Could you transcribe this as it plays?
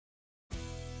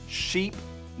Sheep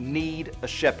need a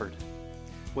shepherd.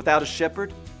 Without a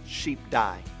shepherd, sheep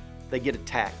die. They get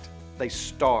attacked. They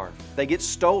starve. They get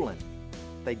stolen.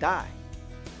 They die.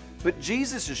 But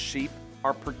Jesus' sheep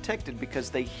are protected because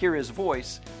they hear His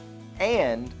voice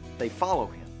and they follow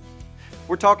Him.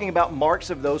 We're talking about marks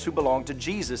of those who belong to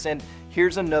Jesus, and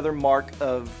here's another mark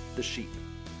of the sheep.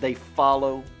 They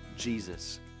follow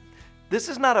Jesus. This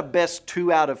is not a best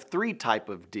 2 out of 3 type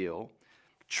of deal.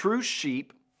 True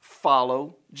sheep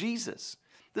follow Jesus.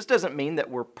 This doesn't mean that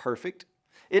we're perfect.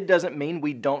 It doesn't mean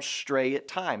we don't stray at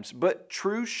times, but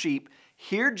true sheep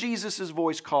hear Jesus'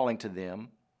 voice calling to them,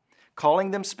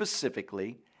 calling them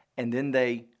specifically, and then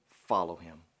they follow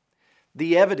Him.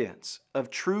 The evidence of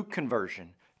true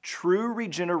conversion, true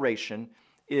regeneration,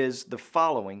 is the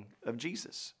following of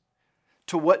Jesus.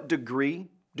 To what degree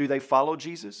do they follow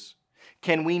Jesus?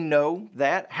 Can we know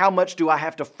that? How much do I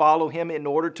have to follow Him in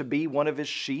order to be one of His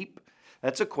sheep?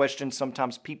 That's a question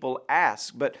sometimes people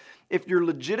ask, but if you're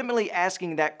legitimately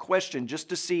asking that question just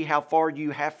to see how far you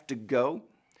have to go,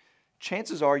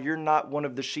 chances are you're not one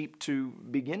of the sheep to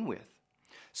begin with.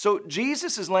 So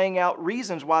Jesus is laying out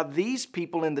reasons why these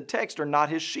people in the text are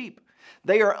not His sheep.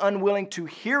 They are unwilling to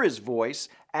hear His voice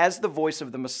as the voice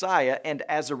of the Messiah, and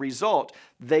as a result,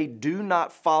 they do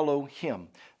not follow Him.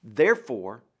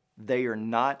 Therefore, they are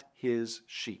not His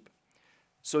sheep.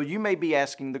 So you may be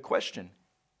asking the question,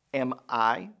 am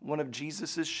I one of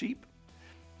Jesus' sheep?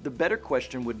 The better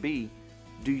question would be,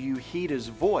 do you heed His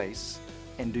voice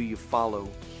and do you follow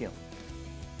Him?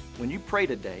 When you pray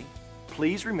today,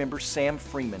 please remember Sam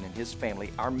Freeman and his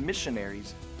family, our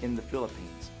missionaries in the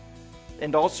Philippines.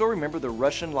 And also remember the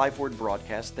Russian Life Word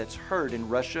broadcast that's heard in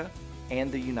Russia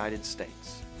and the United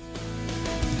States.